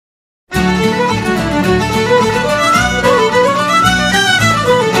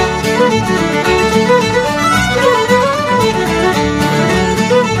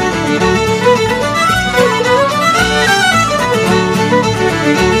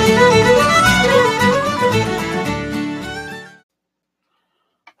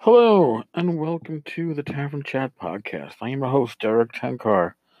and welcome to the Tavern Chat Podcast. I am your host, Derek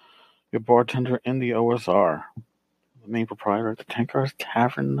Tenkar, your bartender in the OSR, the main proprietor of the Tenkar's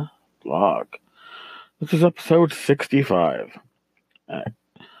Tavern blog. This is episode 65. I'm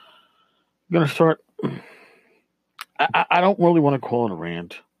going to start. I don't really want to call it a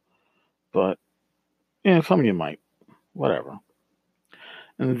rant, but some of you might. Whatever.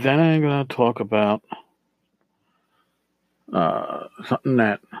 And then I'm going to talk about something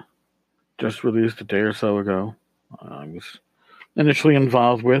that just released a day or so ago. I was initially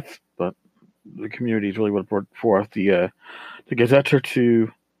involved with, but the community is really what brought forth the Gazetteer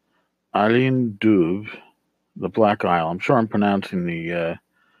to Eilean Dubh, the Black Isle. I'm sure I'm pronouncing the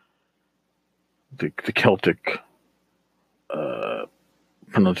Celtic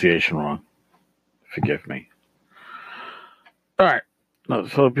pronunciation wrong. Forgive me. All right.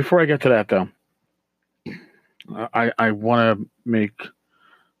 So before I get to that, though, I want to make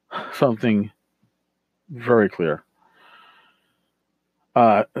something very clear.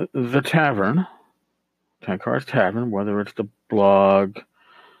 The tavern, Tenkar's Tavern, whether it's the blog,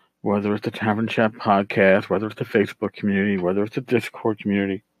 whether it's the Tavern Chat Podcast, whether it's the Facebook community, whether it's the Discord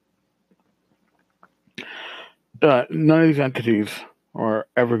community, none of these entities are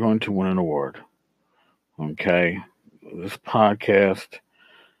ever going to win an award. Okay? This podcast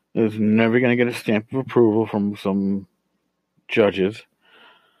is never going to get a stamp of approval from some judges.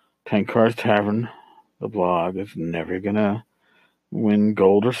 Tenkar's Tavern, the blog, is never going to win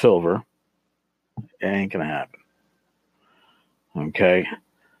gold or silver. It ain't going to happen. Okay?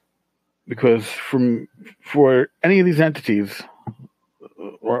 Because for any of these entities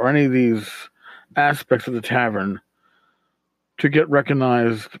or any of these aspects of the tavern to get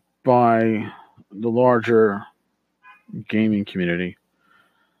recognized by the larger gaming community,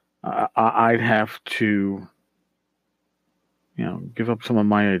 I'd have to, give up some of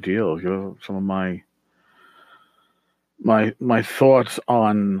my ideals, give up some of my thoughts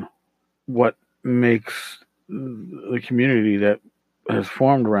on what makes the community that has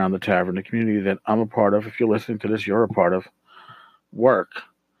formed around the tavern, the community that I'm a part of. If you're listening to this, you're a part of, work.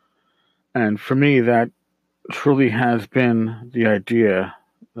 And for me, that truly has been the idea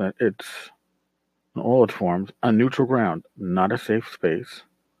that it's, in all its forms, a neutral ground, not a safe space,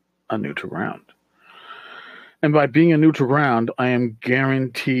 a neutral ground. And by being a neutral ground, I am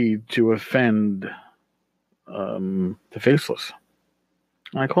guaranteed to offend the faceless.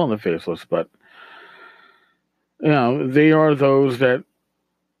 I call them the faceless, but they are those that,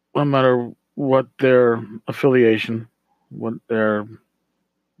 no matter what their affiliation, what their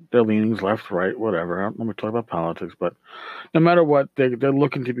leanings, left, right, whatever. I'm not going to talk about politics, but no matter what, they're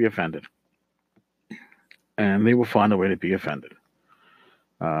looking to be offended. And they will find a way to be offended.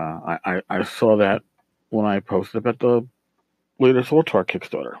 I saw that when I posted about the latest Altar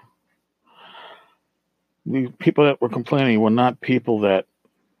Kickstarter. The people that were complaining were not people that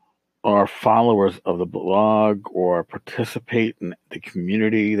are followers of the blog or participate in the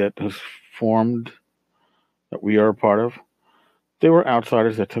community that has formed, that we are a part of. They were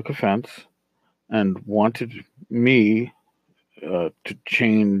outsiders that took offense and wanted me to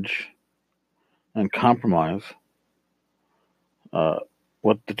change and compromise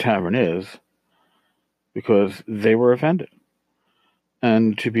what the tavern is, because they were offended.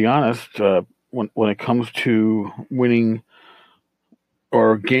 And to be honest, when it comes to winning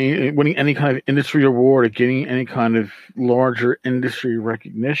any kind of industry award or getting any kind of larger industry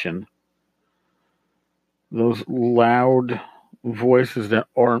recognition, those loud voices that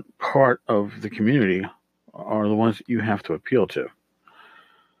aren't part of the community are the ones that you have to appeal to.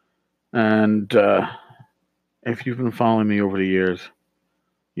 And if you've been following me over the years,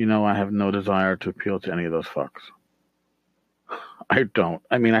 I have no desire to appeal to any of those fucks. I don't.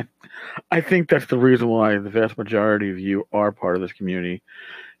 I mean, I think that's the reason why the vast majority of you are part of this community,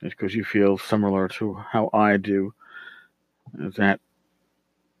 is because you feel similar to how I do, is that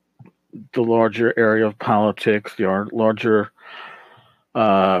the larger area of politics, the larger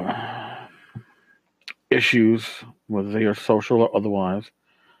issues, whether they are social or otherwise,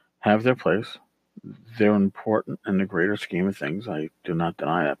 have their place. They're important in the greater scheme of things. I do not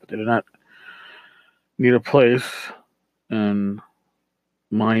deny that, but they do not need a place in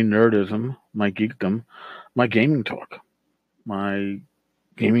my nerdism, my geekdom, my gaming talk, my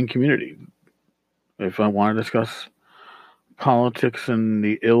gaming community. If I want to discuss politics and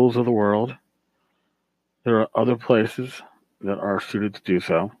the ills of the world, there are other places that are suited to do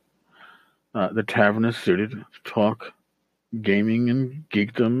so. The tavern is suited to talk gaming and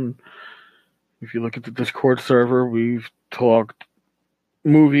geekdom. If you look at the Discord server, we've talked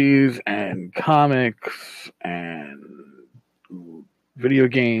movies and comics and video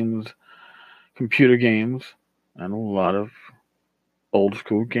games computer games and a lot of old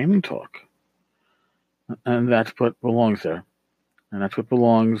school gaming talk. And that's what belongs there. And that's what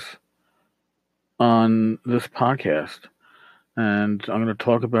belongs on this podcast. And I'm going to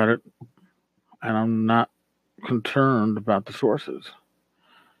talk about it, and I'm not concerned about the sources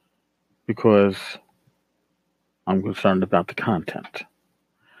because I'm concerned about the content.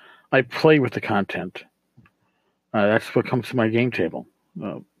 I play with the content. That's what comes to my game table.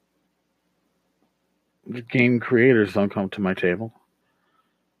 The game creators don't come to my table.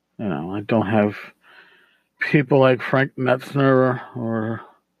 I don't have people like Frank Metzner or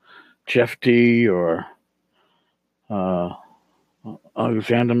Jeff D. or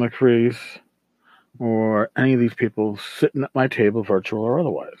Alexander McCrease or any of these people sitting at my table, virtual or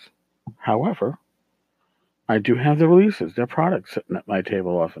otherwise. However, I do have the releases, their products sitting at my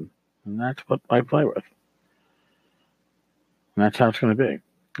table often, and that's what I play with. And that's how it's going to be.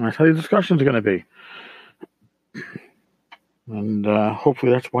 And that's how these discussions are going to be. And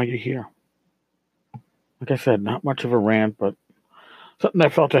hopefully that's why you're here. Like I said, not much of a rant, but something I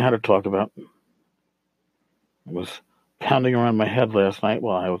felt I had to talk about. It was pounding around my head last night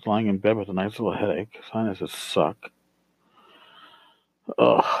while I was lying in bed with a nice little headache. Sinuses suck.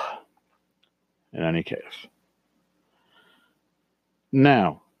 Ugh. In any case.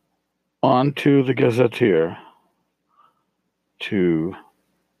 Now, on to the Gazetteer. To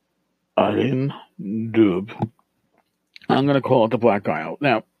Arin Dub. I'm going to call it the Black Isle.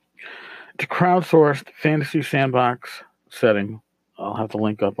 Now, it's a crowdsourced fantasy sandbox setting. I'll have to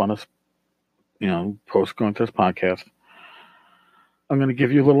link up on this, post going to this podcast. I'm going to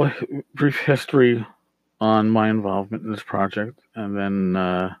give you a little brief history on my involvement in this project, and then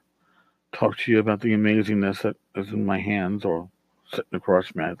talk to you about the amazingness that is in my hands or sitting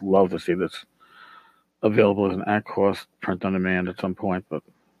across me. I'd love to see this available as an at-cost print on demand at some point, but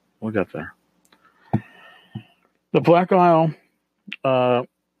we'll get there. The Black Isle, I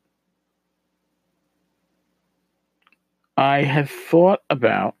had thought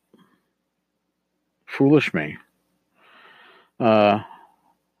about, foolish me, as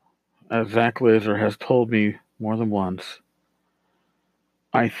Zach Laser has told me more than once,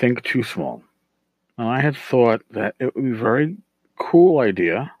 I think too small. And I had thought that it would be a very cool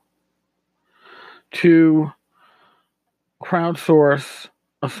idea to crowdsource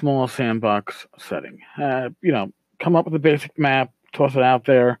a small sandbox setting. Come up with a basic map, toss it out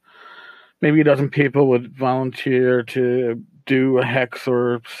there. Maybe a dozen people would volunteer to do a hex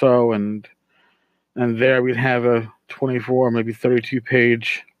or so, and there we'd have a 24, maybe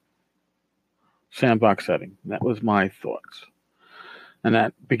 32-page sandbox setting. That was my thoughts. And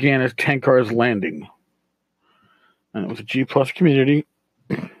that began as Tenkar's Landing. And it was a G+ community.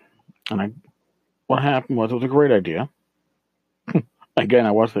 And what happened was it was a great idea. Again,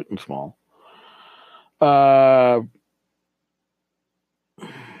 I was thinking small.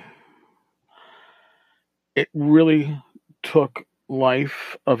 It really took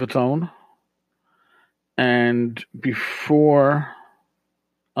life of its own. And before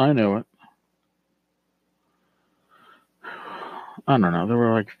I knew it, I don't know, there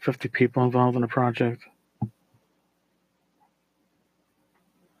were like 50 people involved in the project.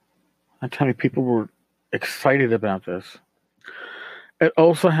 That's how many people were excited about this. It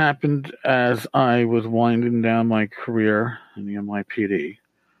also happened as I was winding down my career in the NYPD.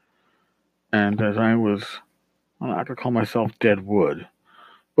 And as I was, I could call myself dead wood,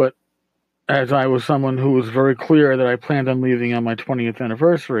 but as I was someone who was very clear that I planned on leaving on my 20th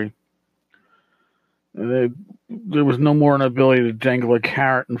anniversary, there was no more an ability to dangle a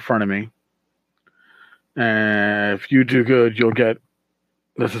carrot in front of me. If you do good, you'll get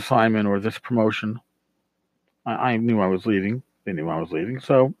this assignment or this promotion. I knew I was leaving. They knew I was leaving.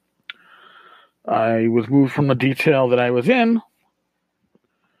 So I was moved from the detail that I was in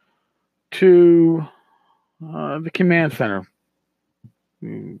to the command center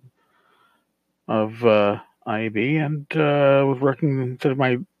of IAB, and was working instead of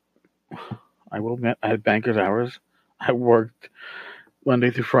I will admit, I had banker's hours. I worked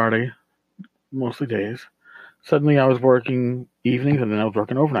Monday through Friday, mostly days. Suddenly I was working evenings, and then I was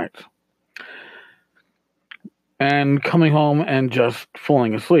working overnights. And coming home and just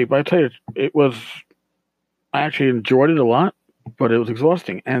falling asleep. I tell you, I actually enjoyed it a lot, but it was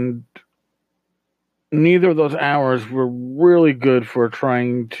exhausting. And neither of those hours were really good for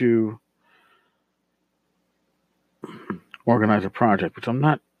trying to organize a project, which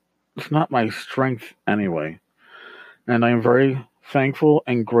it's not my strength anyway. And I am very thankful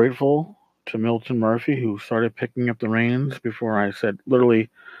and grateful to Milton Murphy, who started picking up the reins before I said,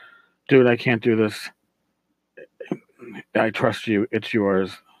 literally, dude, I can't do this. I trust you. It's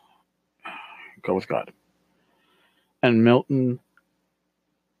yours. Go with God. And Milton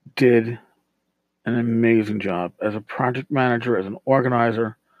did an amazing job as a project manager, as an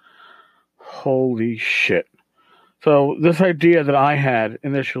organizer. Holy shit. So this idea that I had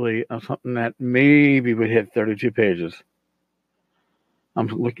initially of something that maybe would hit 32 pages, I'm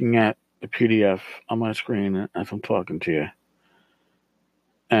looking at the PDF on my screen as I'm talking to you.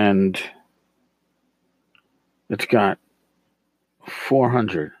 And it's got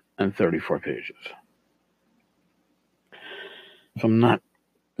 434 pages. If I'm not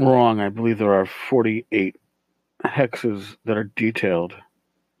wrong, I believe there are 48 hexes that are detailed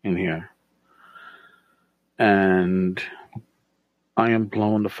in here. And I am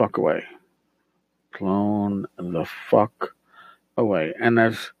blown the fuck away. Blown the fuck away. And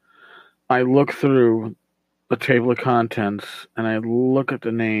as I look through the table of contents and I look at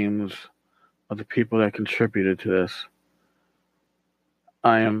the names of the people that contributed to this,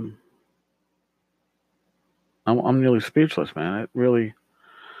 I'm nearly speechless, man. It really,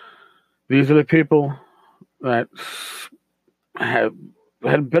 these are the people that had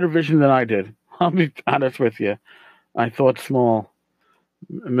a better vision than I did. I'll be honest with you. I thought small.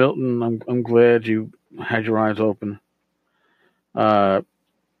 Milton, I'm glad you had your eyes open. Again,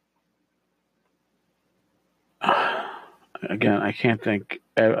 I can't thank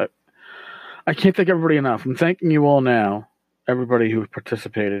everybody enough. I'm thanking you all now, everybody who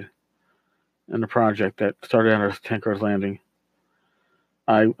participated in the project that started out as Tinker's Landing.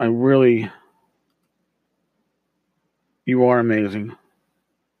 I really, you are amazing.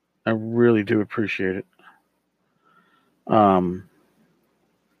 I really do appreciate it.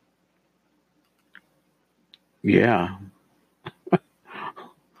 Yeah.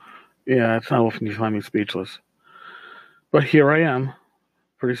 Yeah, it's not often you find me speechless. But here I am,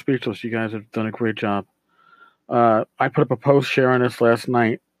 pretty speechless. You guys have done a great job. I put up a post sharing this last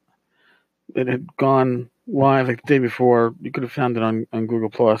night. It had gone live like the day before. You could have found it on Google+,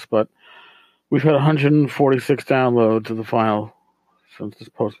 but we've had 146 downloads of the file since this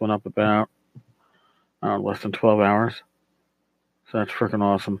post went up about less than 12 hours. So that's freaking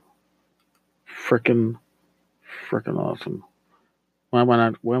awesome. Freaking awesome. Why am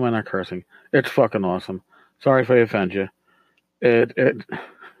I not cursing? It's fucking awesome. Sorry if I offend you. It's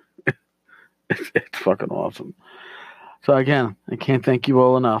fucking awesome. So again, I can't thank you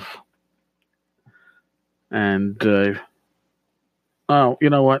all enough. And oh, you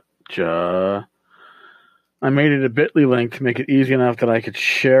know what? I made it a bit.ly link to make it easy enough that I could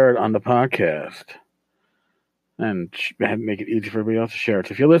share it on the podcast. And make it easy for everybody else to share it.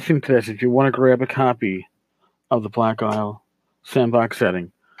 So if you're listening to this, if you want to grab a copy of the Black Isle Sandbox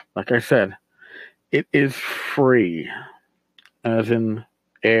setting, like I said, it is free, as in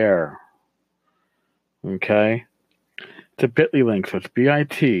air. Okay? It's a bit.ly link, so it's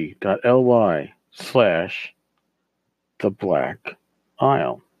bit.ly/the Black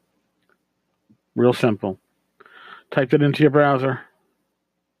Isle. Real simple. Type it into your browser.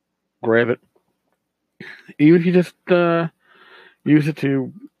 Grab it. Even if you just use it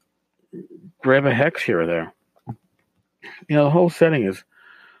to grab a hex here or there. You know, the whole setting is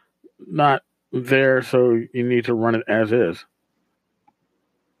not there, so you need to run it as is.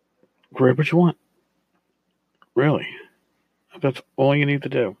 Grab what you want. Really. That's all you need to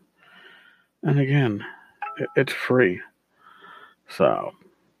do. And again, it's free. So,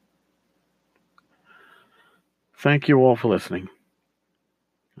 thank you all for listening.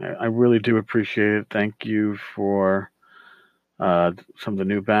 I really do appreciate it. Thank you for some of the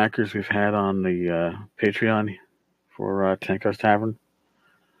new backers we've had on the Patreon for Tinker's Tavern.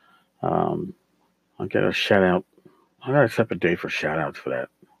 I'll get a shout out. I got a separate day for shout outs for that.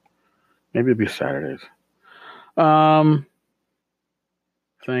 Maybe it'll be Saturdays.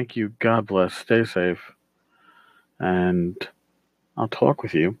 Thank you. God bless. Stay safe. And I'll talk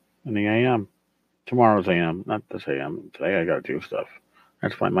with you in the AM. Tomorrow's AM, not this AM. Today I got to do stuff.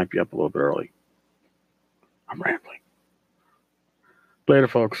 That's why I might be up a little bit early. I'm rambling. Later,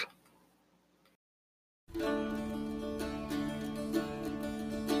 folks.